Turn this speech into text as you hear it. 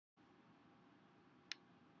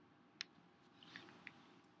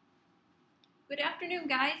Good afternoon,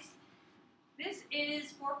 guys. This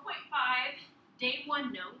is 4.5, Day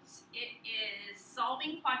 1 notes. It is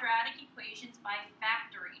solving quadratic equations by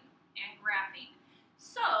factoring and graphing.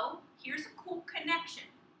 So, here's a cool connection.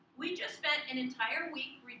 We just spent an entire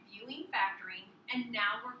week reviewing factoring, and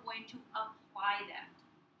now we're going to apply that.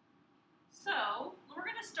 So, we're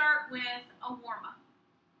going to start with a warm-up.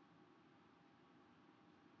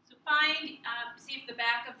 So see if the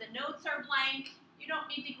back of the notes are blank. You don't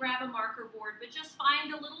need to grab a marker board, but just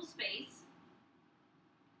find a little space.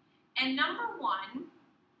 And number 1,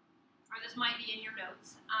 or this might be in your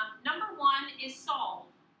notes, number 1 is solve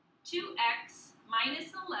 2x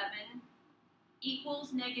minus 11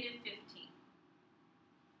 equals negative 15.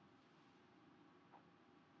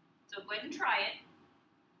 So go ahead and try it.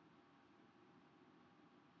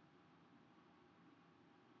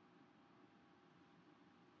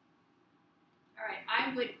 All right,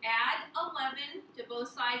 I would add 11 to both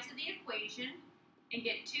sides of the equation and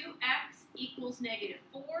get 2x equals negative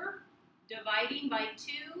 4. Dividing by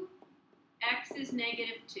 2, x is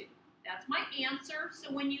negative 2. That's my answer.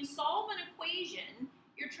 So when you solve an equation,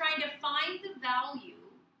 you're trying to find the value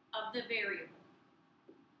of the variable.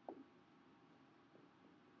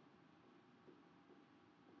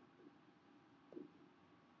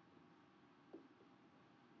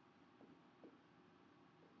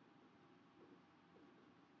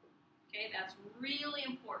 Okay, that's really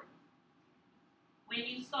important. When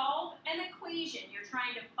you solve an equation, you're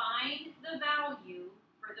trying to find the value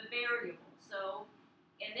for the variable. So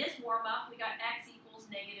in this warm-up, we got x equals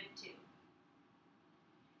negative 2.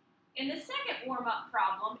 In the second warm-up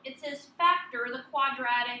problem, it says factor the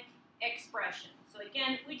quadratic expression. So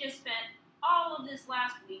again, we just spent all of this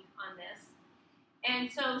last week on this.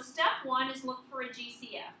 And so step 1 is look for a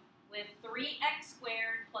GCF with 3x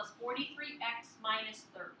squared plus 43x minus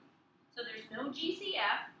 30. So there's no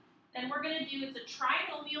GCF. Then we're going to do, it's a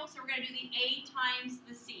trinomial, so we're going to do the a times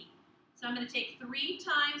the c. So I'm going to take 3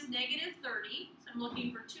 times negative 30. So I'm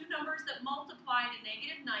looking for two numbers that multiply to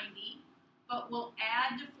negative 90, but will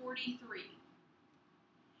add to 43.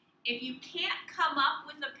 If you can't come up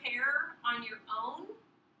with a pair on your own,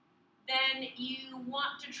 then you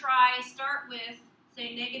want to start with,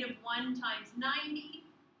 say, negative 1 times 90,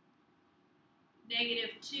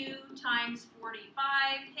 negative 2 times 45.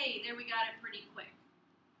 Hey, there we got it pretty quick.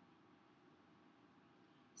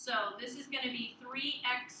 So this is going to be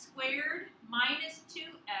 3x squared minus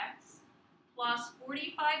 2x plus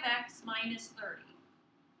 45x minus 30.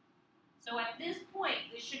 So at this point,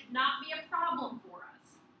 this should not be a problem for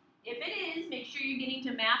us. If it is, make sure you're getting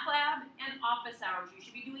to math lab and office hours. You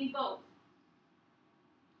should be doing both.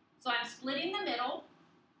 So I'm splitting the middle.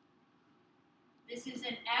 This is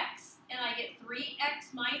an x, and I get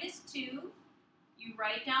 3x minus 2. You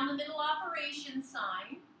write down the middle operation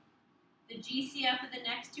sign. The GCF of the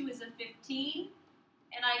next two is a 15,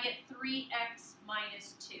 and I get 3x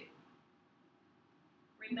minus 2.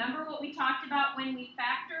 Remember what we talked about when we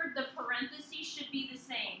factored? The parentheses should be the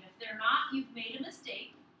same. If they're not, you've made a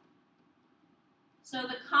mistake. So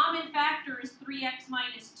the common factor is 3x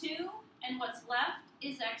minus 2, and what's left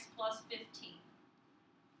is x plus 15.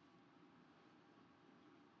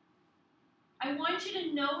 I want you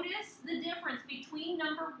to notice the difference between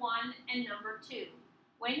number 1 and number 2.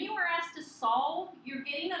 When you are asked to solve, you're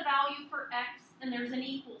getting a value for x and there's an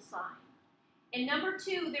equal sign. In number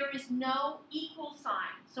 2, there is no equal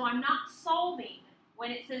sign, so I'm not solving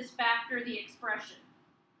when it says factor the expression,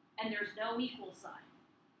 and there's no equal sign.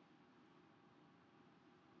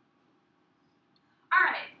 All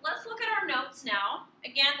right, let's look at our notes now.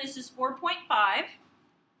 Again, this is 4.5,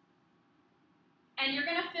 and you're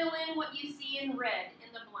going to fill in what you see in red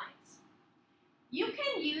in the blanks. You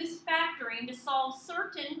can use factoring to solve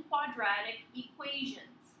certain quadratic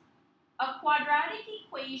equations. A quadratic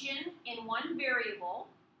equation in one variable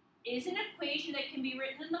is an equation that can be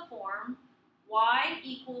written in the form y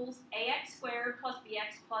equals ax squared plus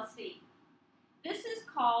bx plus c. This is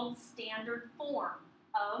called standard form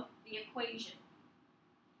of the equation.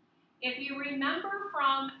 If you remember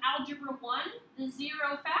from Algebra 1, the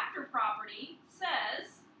zero factor property says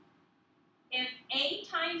if a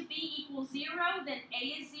times b equals 0, then a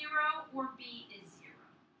is 0 or b is 0.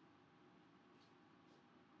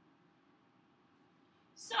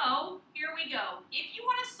 So here we go. If you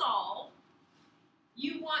want to solve,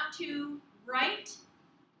 you want to write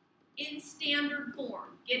in standard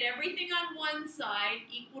form. Get everything on one side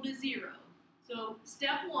equal to 0. So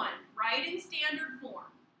step 1, write in standard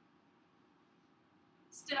form.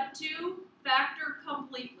 Step 2, factor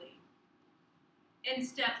completely. And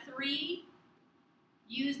step 3,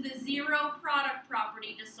 use the zero product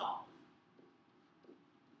property to solve.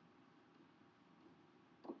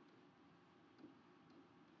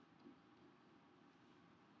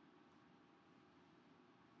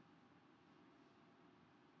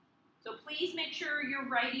 please make sure you're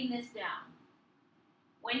writing this down.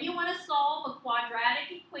 When you want to solve a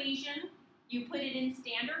quadratic equation, you put it in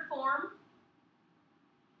standard form,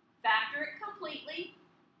 factor it completely,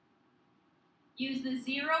 use the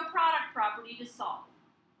zero product property to solve.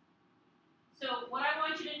 So what I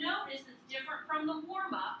want you to notice is different from the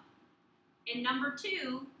warm-up. In number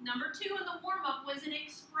two in the warm-up was an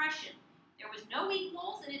expression. There was no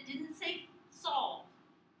equals and it didn't say solve.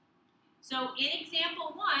 So in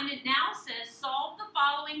example 1, it now says solve the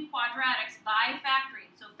following quadratics by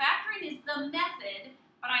factoring. So factoring is the method,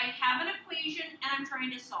 but I have an equation and I'm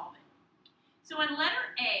trying to solve it. So in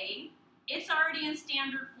letter A, it's already in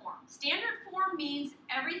standard form. Standard form means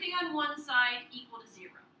everything on one side equal to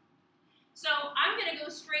 0. So I'm going to go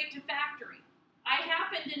straight to factoring. I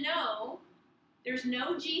happen to know there's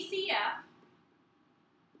no GCF,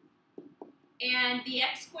 and the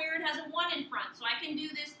x squared has a 1 in front, so I can do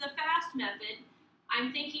this the fast method.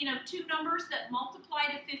 I'm thinking of two numbers that multiply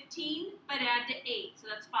to 15 but add to 8, so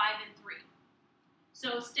that's 5 and 3.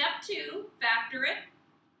 So step 2, factor it.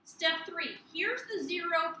 Step 3, here's the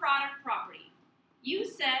zero product property. You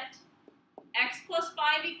set x plus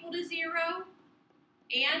 5 equal to 0,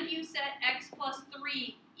 and you set x plus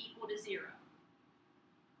 3 equal to 0.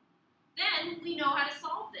 Then we know how to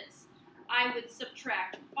solve this. I would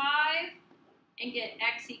subtract 5 and get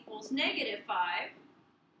x equals negative 5.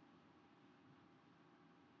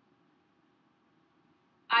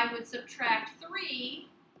 I would subtract 3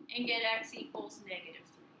 and get x equals negative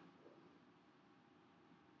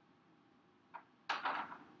 3.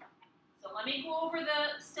 So let me go over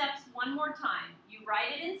the steps one more time. You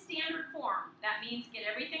write it in standard form. That means get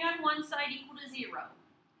everything on one side equal to 0.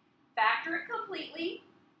 Factor it completely,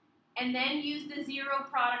 and then use the zero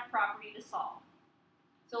product property to solve.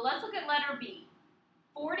 So let's look at letter B.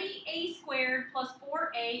 40a squared plus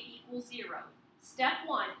 4a equals 0. Step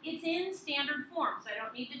 1, it's in standard form, so I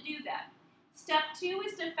don't need to do that. Step 2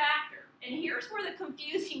 is to factor, and here's where the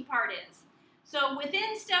confusing part is. So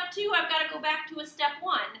within step 2, I've got to go back to a step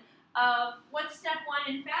 1 of what's step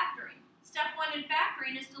 1 in factoring. Step 1 in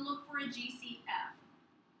factoring is to look for a GCF.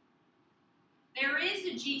 There is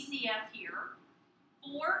a GCF here.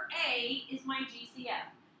 4a is my GCF.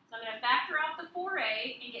 So I'm going to factor out the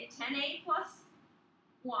 4a and get 10a plus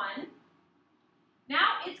 1. Now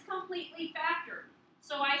it's completely factored.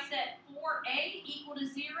 So I set 4a equal to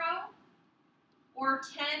 0 or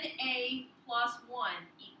 10a plus 1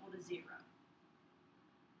 equal to 0.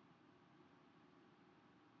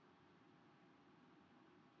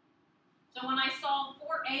 So when I solve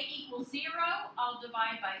 4a equals 0, I'll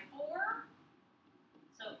divide by 4.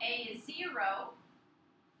 So a is 0.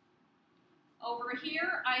 Over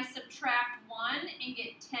here, I subtract 1 and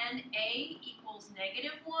get 10a equals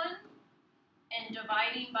negative 1. And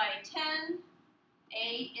dividing by 10,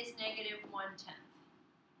 a is negative 1/10.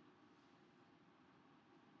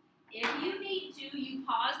 If you need to, you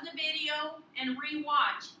pause the video and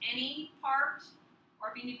re-watch any part,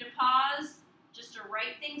 or if you need to pause just to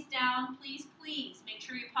write things down, please make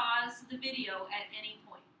sure you pause the video at any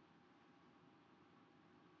point.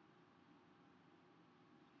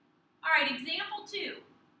 All right, example 2.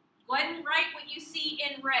 Go ahead and write what you see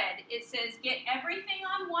in red. It says get everything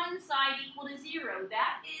on one side equal to 0.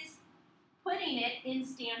 That is putting it in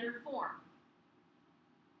standard form.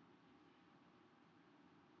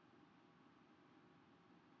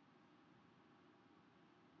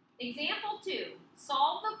 Example 2.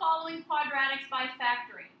 Solve the following quadratics by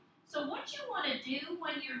factoring. So what you want to do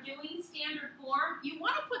when you're doing standard form, you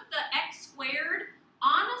want to put the x squared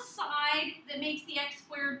on a side that makes the x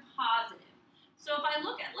squared positive. So if I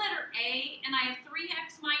look at letter A and I have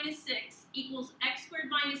 3x minus 6 equals x squared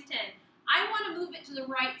minus 10, I want to move it to the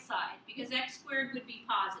right side because x squared would be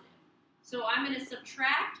positive. So I'm going to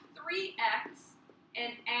subtract 3x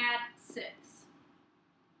and add 6.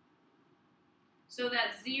 So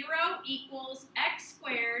that 0 equals x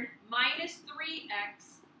squared minus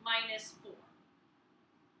 3x minus 4.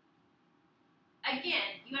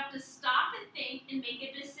 Again, you have to stop and think and make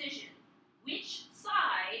a decision. Which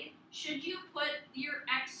side should you put your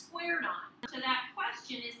x squared on? So that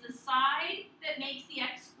question is the side that makes the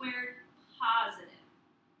x squared positive.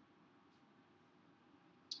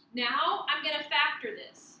 Now I'm going to factor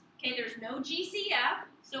this. Okay, there's no GCF,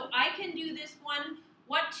 so I can do this one.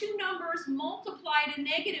 What two numbers multiply to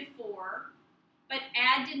negative 4 but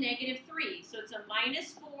add to negative 3? So it's a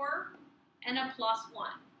minus 4 and a plus 1.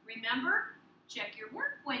 Remember, check your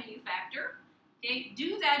work when you factor. Okay,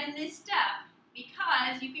 do that in this step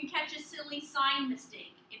because you can catch a silly sign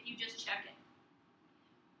mistake if you just check it.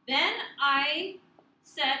 Then I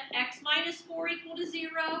set x minus 4 equal to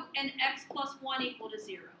 0 and x plus 1 equal to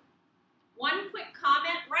 0. One quick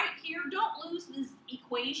comment right here, don't lose this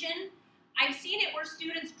equation. I've seen it where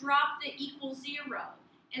students drop the equal 0,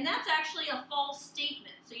 and that's actually a false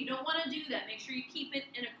statement, so you don't want to do that. Make sure you keep it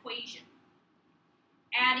an equation.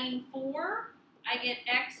 Adding 4, I get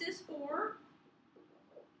x is 4.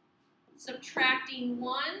 Subtracting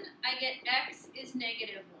 1, I get x is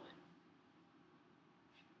negative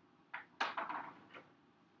 1. All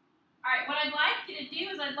right, what I'd like you to do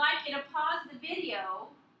is I'd like you to pause the video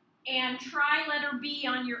and try letter B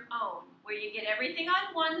on your own, where you get everything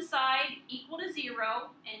on one side equal to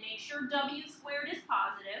 0, and make sure w squared is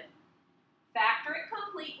positive. Factor it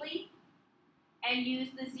completely, and use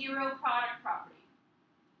the 0 product property.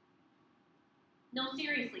 No,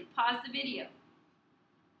 seriously, pause the video.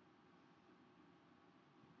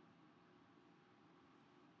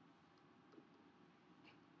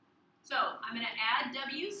 So I'm going to add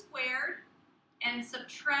w squared and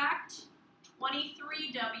subtract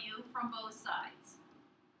 23w from both sides.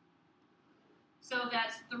 So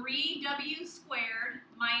that's 3w squared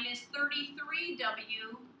minus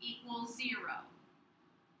 33w equals 0.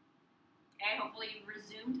 Okay, hopefully you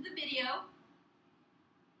resumed the video.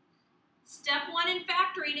 Step 1 in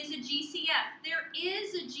factoring is a GCF. There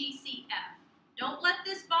is a GCF. Don't let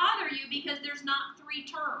this bother you because there's not 3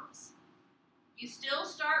 terms. You still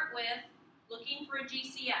start with looking for a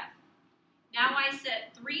GCF. Now I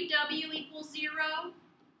set 3w equals 0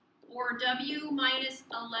 or w minus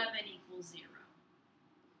 11 equals 0.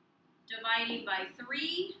 Dividing by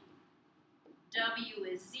 3, w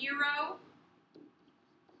is 0.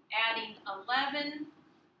 Adding 11,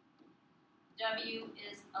 w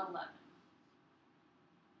is 11.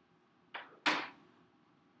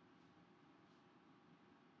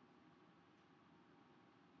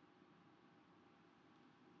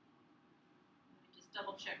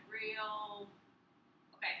 Double check real.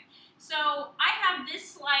 Okay, so I have this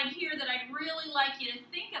slide here that I'd really like you to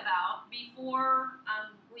think about before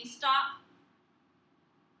we stop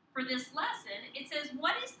for this lesson. It says,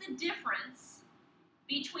 what is the difference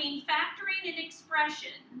between factoring an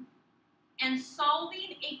expression and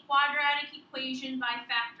solving a quadratic equation by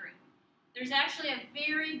factoring? There's actually a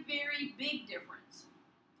very, very big difference.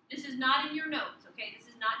 This is not in your notes, okay? This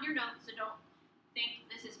is not in your notes, so don't think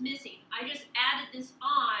this is missing. I just added this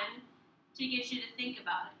on to get you to think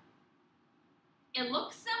about it. It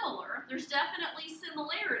looks similar. There's definitely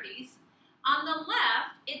similarities. On the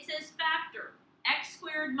left, it says factor, x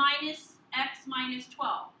squared minus x minus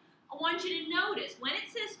 12. I want you to notice, when it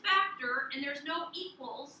says factor and there's no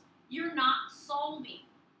equals, you're not solving.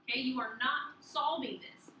 Okay, you are not solving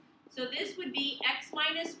this. So this would be x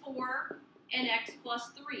minus 4 and x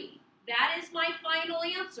plus 3. That is my final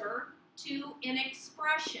answer to an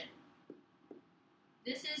expression.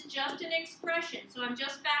 This is just an expression, so I'm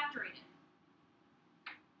just factoring it.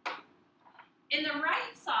 In the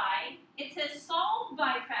right side, it says solve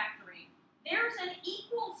by factoring. There's an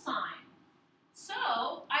equal sign.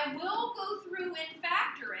 So I will go through and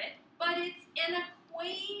factor it, but it's an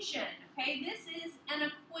equation. Okay, this is an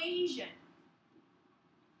equation.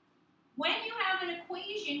 When you have an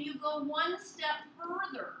equation, you go one step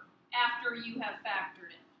further after you have factored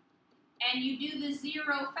it. And you do the 0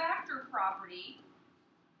 factor property.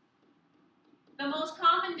 The most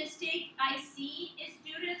common mistake I see is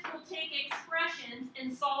students will take expressions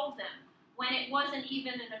and solve them when it wasn't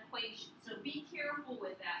even an equation. So be careful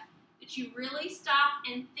with that you really stop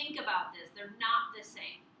and think about this. They're not the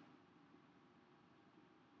same.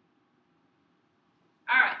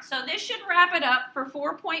 All right, so this should wrap it up for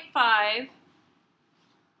 4.5,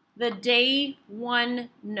 the day 1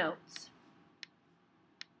 notes.